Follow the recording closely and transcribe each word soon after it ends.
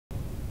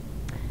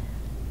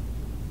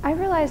I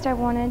realized I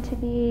wanted to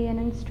be an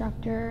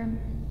instructor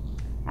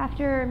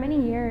after many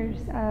years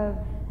of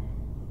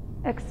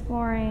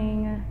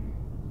exploring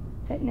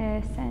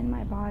fitness and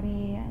my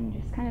body and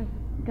just kind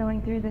of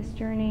going through this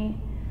journey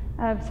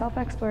of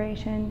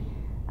self-exploration.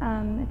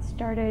 It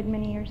started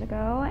many years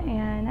ago,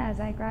 and as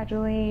I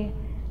gradually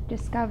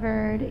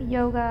discovered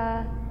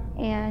yoga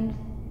and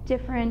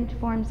different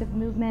forms of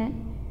movement,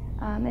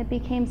 it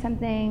became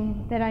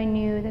something that I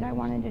knew that I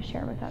wanted to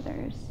share with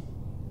others.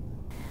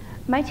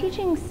 My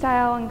teaching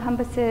style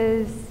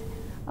encompasses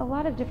a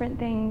lot of different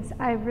things.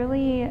 I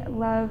really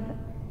love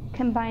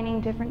combining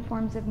different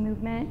forms of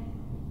movement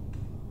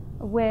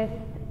with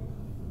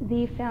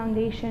the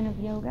foundation of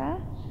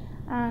yoga.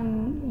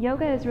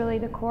 Yoga is really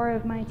the core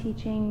of my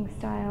teaching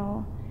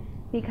style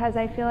because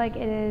I feel like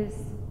it is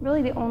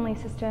really the only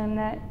system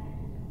that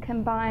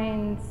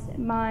combines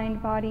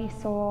mind, body,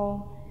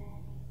 soul,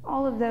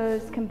 all of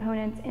those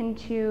components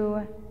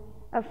into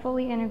a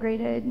fully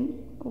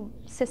integrated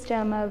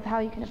system of how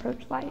you can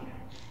approach life.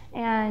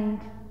 And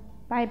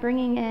by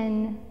bringing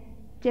in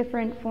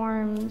different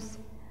forms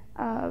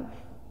of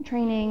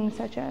training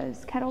such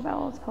as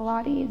kettlebells,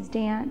 Pilates,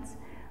 dance,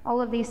 all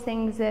of these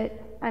things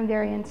that I'm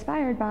very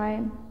inspired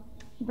by,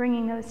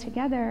 bringing those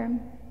together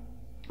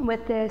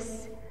with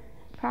this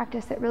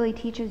practice that really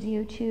teaches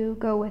you to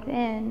go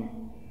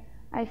within,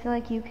 I feel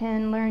like you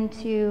can learn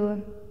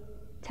to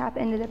tap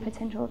into the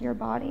potential of your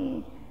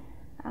body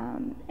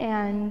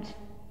and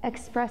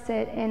express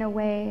it in a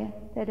way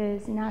that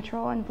is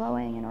natural and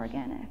flowing and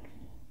organic.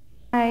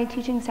 My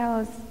teaching style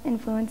is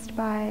influenced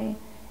by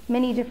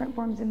many different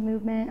forms of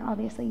movement,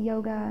 obviously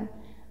yoga,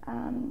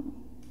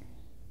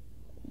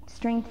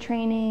 strength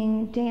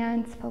training,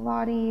 dance,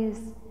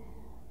 Pilates.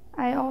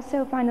 I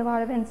also find a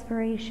lot of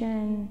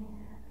inspiration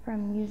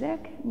from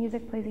music.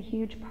 Music plays a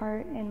huge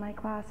part in my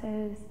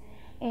classes,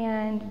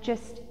 and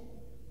just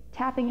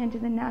tapping into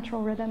the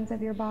natural rhythms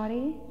of your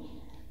body.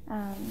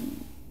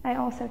 I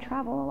also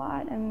travel a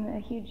lot. I'm a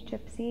huge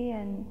gypsy,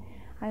 and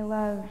I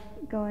love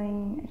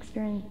going,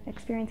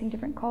 experiencing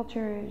different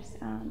cultures,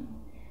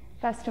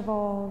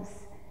 festivals,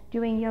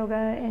 doing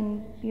yoga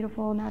in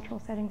beautiful natural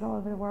settings all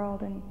over the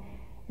world, and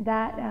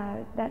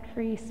that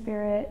free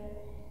spirit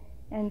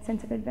and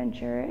sense of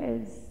adventure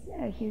is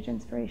a huge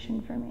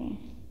inspiration for me.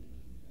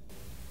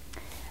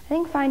 I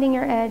think finding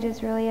your edge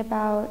is really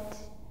about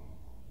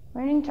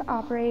learning to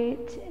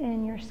operate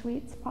in your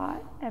sweet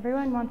spot.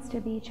 Everyone wants to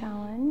be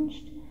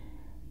challenged,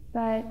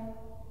 but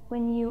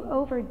when you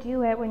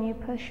overdo it, when you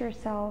push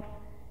yourself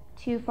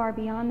too far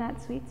beyond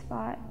that sweet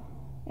spot,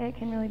 it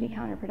can really be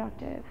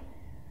counterproductive.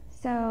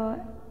 So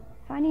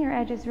finding your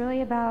edge is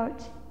really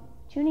about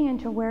tuning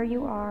into where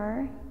you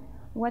are,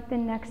 what the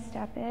next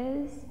step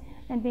is,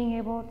 and being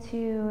able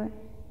to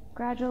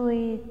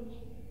gradually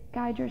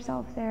guide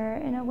yourself there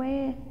in a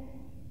way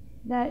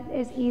that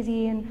is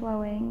easy and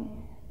flowing.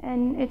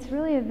 And it's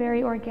really a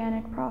very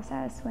organic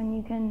process. When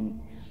you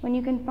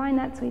can find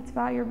that sweet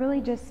spot, you're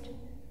really just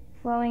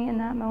flowing in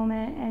that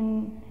moment,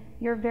 and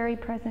you're very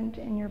present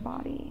in your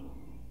body.